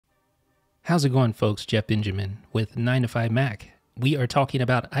How's it going, folks? Jeff Benjamin with 9 to 5 Mac. We are talking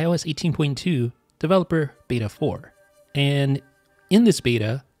about iOS 18.2 Developer Beta 4. And in this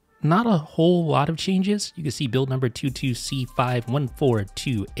beta, not a whole lot of changes. You can see build number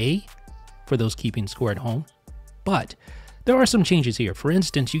 22C5142A for those keeping score at home. But there are some changes here. For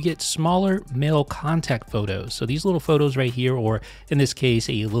instance, you get smaller mail contact photos. So these little photos right here, or in this case,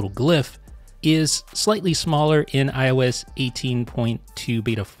 a little glyph, is slightly smaller in iOS 18.2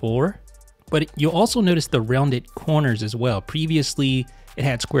 Beta 4. But you'll also notice the rounded corners as well. Previously, it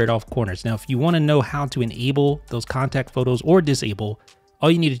had squared off corners. Now, if you want to know how to enable those contact photos or disable,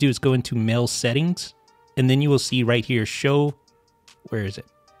 all you need to do is go into Mail Settings, and then you will see right here, show, where is it?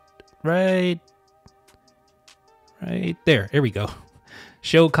 Right there, there we go.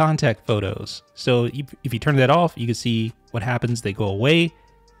 Show contact photos. So if you turn that off, you can see what happens, they go away.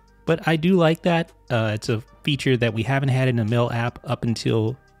 But I do like that. It's a feature that we haven't had in the Mail app up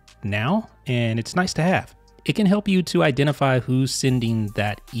until now, and it's nice to have. It can help you to identify who's sending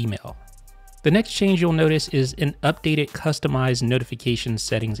that email. The next change you'll notice is an updated customized notification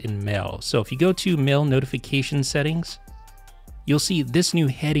settings in Mail. So if you go to Mail notification settings, you'll see this new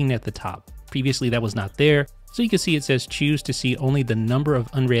heading at the top. Previously that was not there. So you can see it says choose to see only the number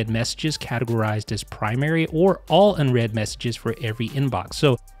of unread messages categorized as primary or all unread messages for every inbox.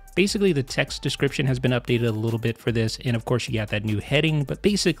 So basically, the text description has been updated a little bit for this, and of course you got that new heading, but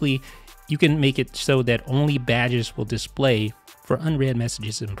basically you can make it so that only badges will display for unread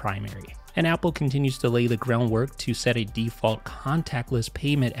messages in primary. And Apple continues to lay the groundwork to set a default contactless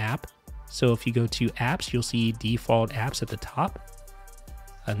payment app. So if you go to apps, you'll see default apps at the top.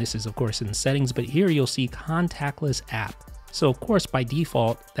 And this is of course in settings, but here you'll see contactless app. So of course by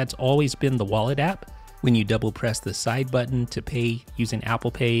default, that's always been the wallet app. When you double press the side button to pay using Apple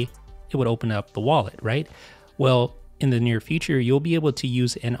Pay, it would open up the wallet, right? Well, in the near future, you'll be able to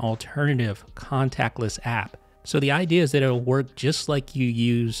use an alternative contactless app. So the idea is that it'll work just like you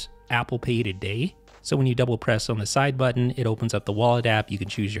use Apple Pay today. So when you double press on the side button, it opens up the wallet app. You can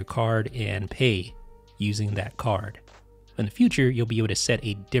choose your card and pay using that card. In the future, you'll be able to set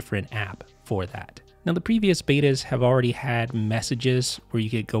a different app for that. Now, the previous betas have already had messages where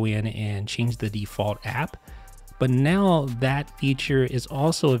you could go in and change the default app, but now that feature is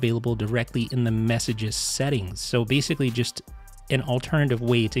also available directly in the messages settings. So basically just an alternative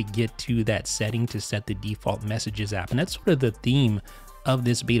way to get to that setting to set the default messages app. And that's sort of the theme of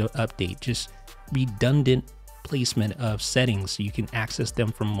this beta update, just redundant placement of settings so you can access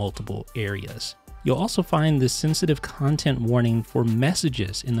them from multiple areas. You'll also find the sensitive content warning for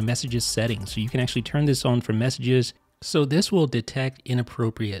messages in the messages settings. So you can actually turn this on for messages. So this will detect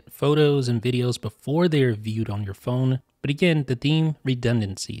inappropriate photos and videos before they are viewed on your phone. But again, the theme,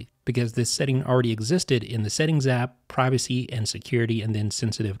 redundancy, because this setting already existed in the settings app, privacy and security, and then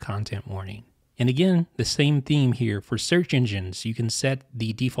sensitive content warning. And again, the same theme here for search engines. You can set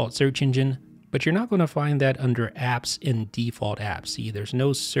the default search engine, but you're not going to find that under apps and default apps. See, there's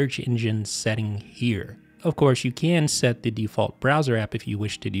no search engine setting here. Of course, you can set the default browser app if you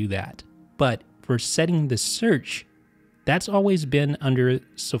wish to do that. But for setting the search, that's always been under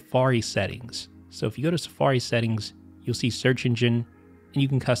Safari settings. So if you go to Safari settings, you'll see search engine and you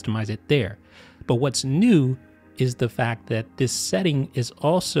can customize it there. But what's new is the fact that this setting is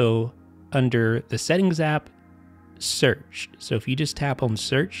also under the settings app, search. So if you just tap on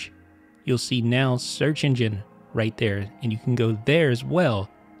search, you'll see now search engine right there, and you can go there as well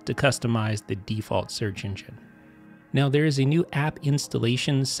to customize the default search engine. Now there is a new app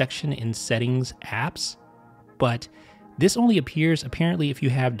installation section in settings apps, but this only appears apparently if you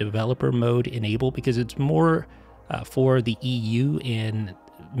have developer mode enabled, because it's more for the EU and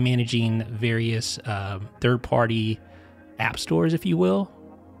managing various third-party app stores, if you will.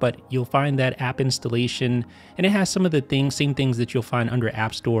 But you'll find that app installation, and it has some of the same things that you'll find under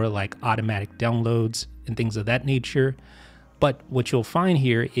App Store, like automatic downloads and things of that nature. But what you'll find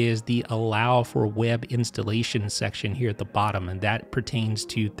here is the allow for web installation section here at the bottom, and that pertains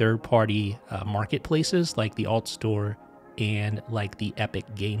to third-party marketplaces like the Alt Store and like the Epic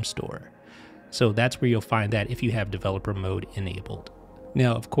Game Store. So that's where you'll find that if you have developer mode enabled.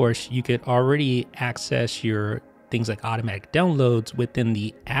 Now, of course, you could already access your things like automatic downloads within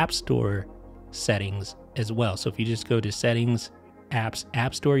the App Store settings as well. So if you just go to settings, apps,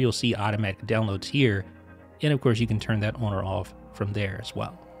 App Store, you'll see automatic downloads here. And of course you can turn that on or off from there as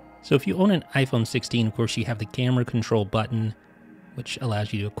well. So if you own an iPhone 16, of course you have the camera control button, which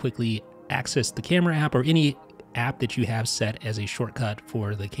allows you to quickly access the camera app or any app that you have set as a shortcut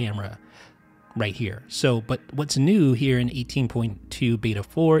for the camera right here. So, but what's new here in 18.2 Beta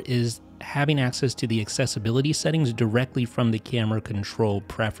 4 is having access to the accessibility settings directly from the camera control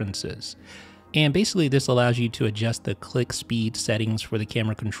preferences. And basically this allows you to adjust the click speed settings for the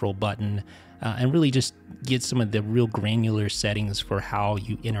camera control button and really just get some of the real granular settings for how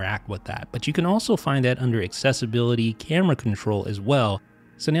you interact with that. But you can also find that under accessibility camera control as well.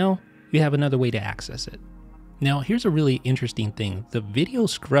 So now you have another way to access it. Now here's a really interesting thing. The video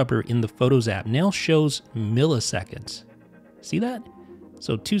scrubber in the Photos app now shows milliseconds. See that?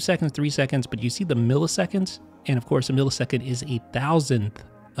 So 2 seconds, 3 seconds, but you see the milliseconds? And of course a millisecond is a thousandth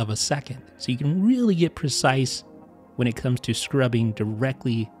of a second. So you can really get precise when it comes to scrubbing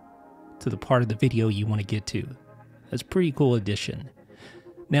directly to the part of the video you want to get to. That's a pretty cool addition.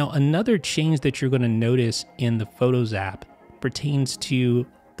 Now another change that you're going to notice in the Photos app pertains to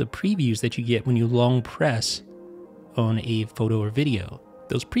the previews that you get when you long press on a photo or video.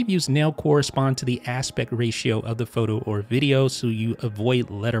 Those previews now correspond to the aspect ratio of the photo or video, so you avoid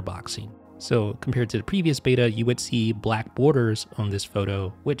letterboxing. So compared to the previous beta, you would see black borders on this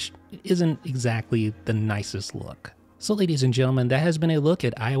photo, which isn't exactly the nicest look. So ladies and gentlemen, that has been a look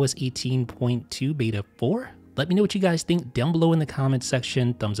at iOS 18.2 Beta 4. Let me know what you guys think down below in the comments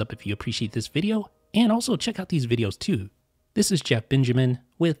section. Thumbs up if you appreciate this video, and also check out these videos too. This is Jeff Benjamin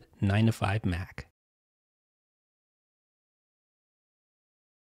with 9to5Mac.